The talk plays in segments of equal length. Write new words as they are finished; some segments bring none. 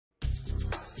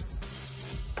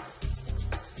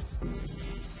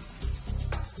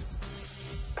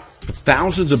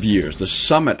thousands of years, the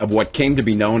summit of what came to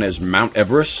be known as Mount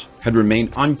Everest had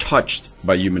remained untouched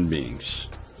by human beings.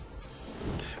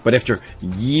 But after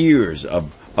years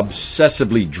of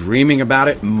obsessively dreaming about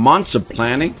it, months of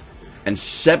planning, and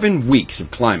 7 weeks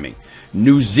of climbing,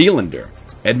 New Zealander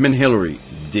Edmund Hillary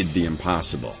did the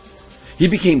impossible. He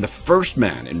became the first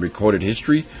man in recorded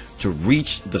history to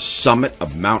reach the summit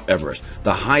of Mount Everest,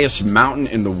 the highest mountain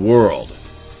in the world.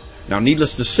 Now,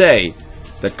 needless to say,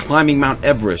 that climbing Mount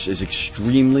Everest is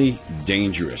extremely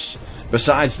dangerous.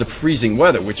 Besides the freezing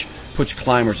weather, which puts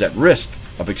climbers at risk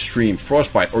of extreme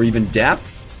frostbite or even death,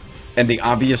 and the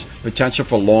obvious potential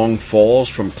for long falls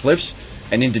from cliffs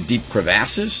and into deep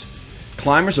crevasses,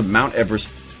 climbers of Mount Everest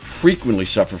frequently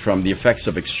suffer from the effects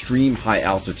of extreme high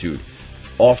altitude,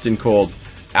 often called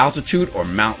altitude or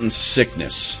mountain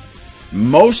sickness.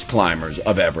 Most climbers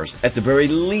of Everest, at the very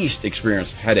least,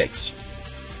 experience headaches,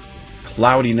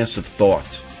 cloudiness of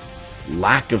thought,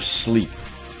 lack of sleep,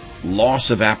 loss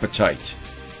of appetite,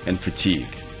 and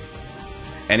fatigue.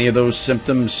 Any of those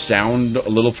symptoms sound a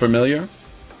little familiar?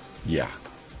 Yeah.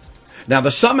 Now,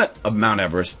 the summit of Mount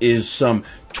Everest is some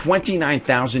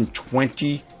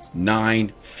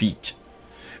 29,029 feet.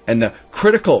 And the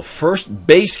critical first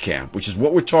base camp, which is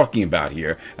what we're talking about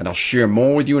here, and I'll share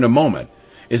more with you in a moment,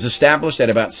 is established at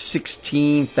about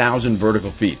 16,000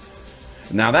 vertical feet.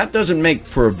 Now, that doesn't make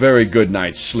for a very good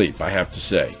night's sleep, I have to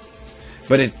say.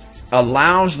 But it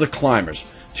allows the climbers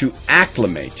to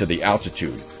acclimate to the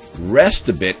altitude, rest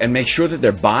a bit, and make sure that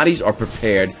their bodies are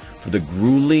prepared for the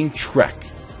grueling trek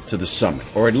to the summit,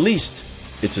 or at least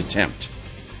its attempt.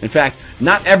 In fact,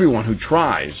 not everyone who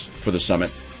tries for the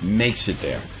summit makes it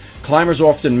there. Climbers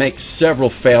often make several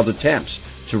failed attempts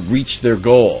to reach their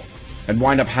goal and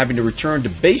wind up having to return to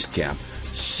base camp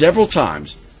several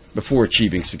times before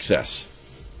achieving success,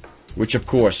 which of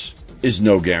course is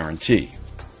no guarantee.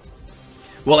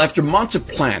 Well, after months of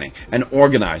planning and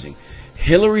organizing,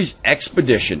 Hillary's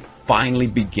expedition finally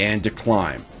began to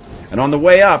climb. And on the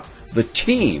way up, the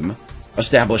team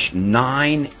established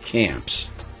 9 camps.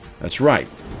 That's right,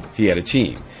 he had a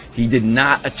team. He did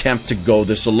not attempt to go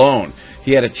this alone.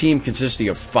 He had a team consisting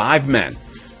of 5 men,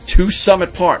 2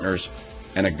 summit partners,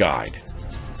 and a guide.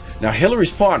 Now,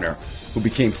 Hillary's partner, who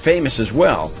became famous as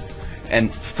well,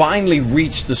 and finally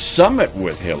reached the summit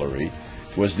with Hillary,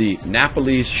 was the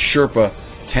Nepalese Sherpa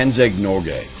Tenzing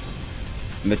Norgay.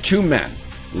 And the 2 men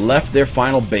left their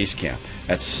final base camp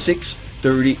at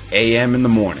 6:30 a.m. in the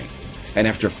morning, and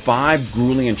after 5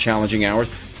 grueling and challenging hours,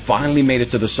 finally made it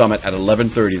to the summit at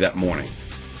 11:30 that morning.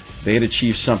 They had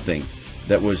achieved something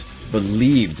that was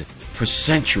believed for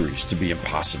centuries to be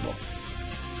impossible.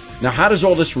 Now, how does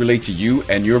all this relate to you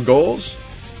and your goals?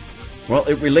 Well,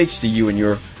 it relates to you and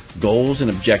your goals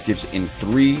and objectives in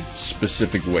 3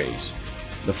 specific ways.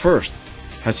 The first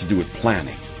has to do with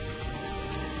planning.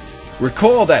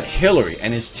 Recall that Hillary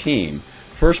and his team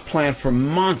first planned for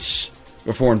months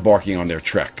before embarking on their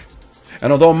trek.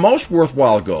 And although most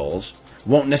worthwhile goals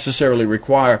won't necessarily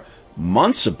require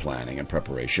months of planning and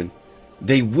preparation,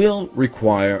 they will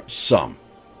require some.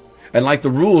 And like the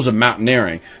rules of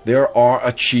mountaineering, there are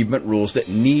achievement rules that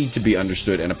need to be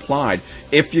understood and applied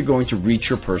if you're going to reach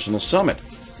your personal summit.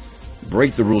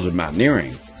 Break the rules of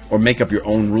mountaineering, or make up your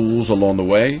own rules along the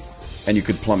way, and you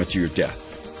could plummet to your death.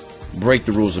 Break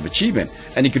the rules of achievement,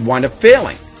 and you could wind up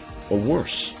failing, or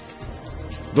worse.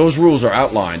 Those rules are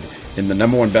outlined in the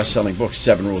 #1 best-selling book,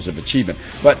 7 Rules of Achievement.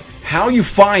 But how you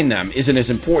find them isn't as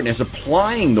important as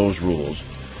applying those rules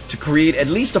to create at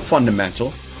least a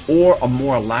fundamental or a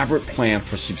more elaborate plan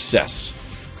for success.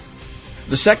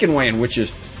 The second way in which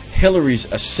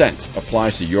Hillary's ascent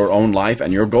applies to your own life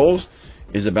and your goals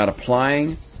is about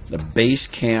applying the base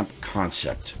camp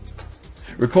concept.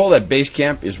 Recall that base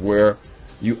camp is where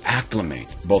you acclimate,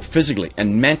 both physically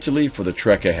and mentally, for the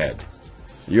trek ahead.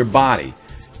 Your body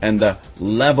and the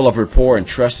level of rapport and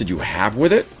trust that you have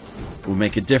with it will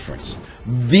make a difference.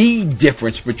 The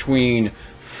difference between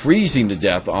freezing to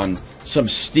death on some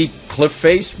steep cliff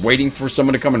face, waiting for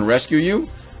someone to come and rescue you,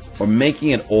 or making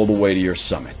it all the way to your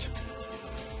summit.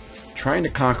 Trying to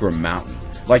conquer a mountain,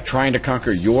 like trying to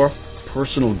conquer your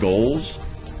personal goals,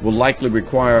 will likely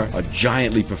require a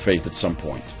giant leap of faith at some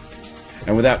point.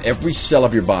 And without every cell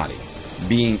of your body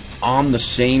being on the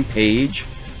same page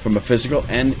from a physical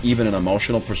and even an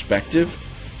emotional perspective,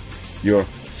 you're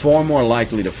far more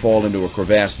likely to fall into a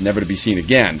crevasse never to be seen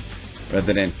again,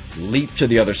 rather than leap to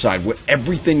the other side where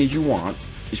everything that you want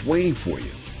is waiting for you.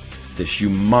 This, you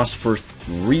must first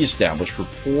reestablish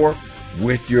rapport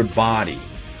with your body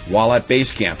while at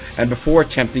base camp and before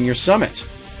attempting your summit.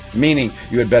 Meaning,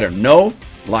 you had better know,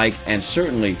 like, and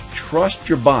certainly trust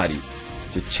your body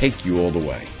to take you all the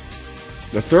way.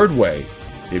 The third way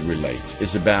it relates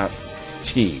is about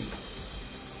team.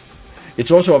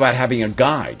 It's also about having a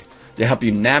guide to help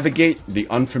you navigate the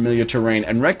unfamiliar terrain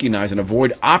and recognize and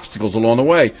avoid obstacles along the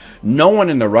way. No one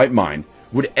in their right mind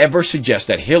would ever suggest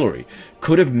that Hillary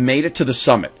could have made it to the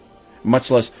summit,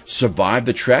 much less survived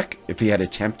the trek if he had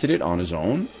attempted it on his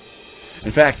own.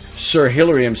 In fact, Sir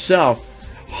Hillary himself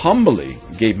humbly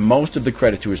gave most of the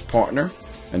credit to his partner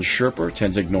and Sherpa,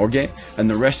 Tenzing Norgay, and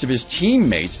the rest of his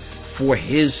teammates for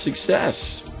his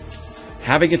success.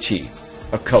 Having a team,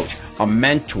 a coach, a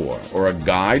mentor, or a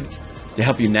guide to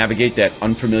help you navigate that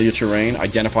unfamiliar terrain,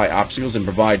 identify obstacles, and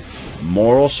provide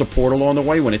moral support along the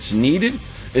way when it's needed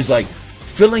is like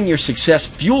filling your success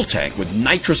fuel tank with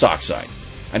nitrous oxide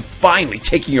and finally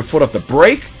taking your foot off the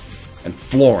brake and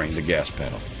flooring the gas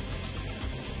pedal.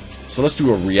 So let's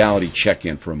do a reality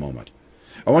check-in for a moment.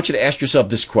 I want you to ask yourself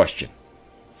this question.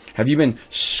 Have you been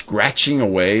scratching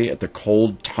away at the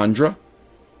cold tundra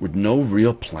with no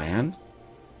real plan?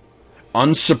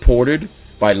 Unsupported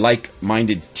by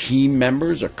like-minded team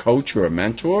members, a coach, or a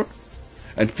mentor?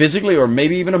 And physically or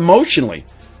maybe even emotionally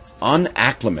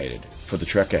unacclimated for the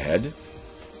trek ahead?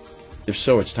 If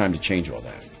so, it's time to change all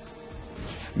that.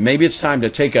 Maybe it's time to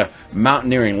take a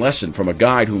mountaineering lesson from a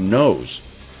guide who knows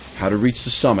how to reach the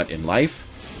summit in life,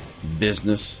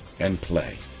 business, and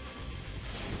play.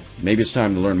 Maybe it's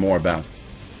time to learn more about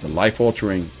the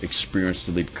life-altering Experience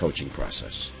to Leap coaching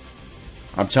process.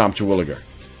 I'm Tom Terwilliger,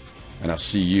 and I'll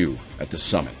see you at the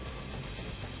summit.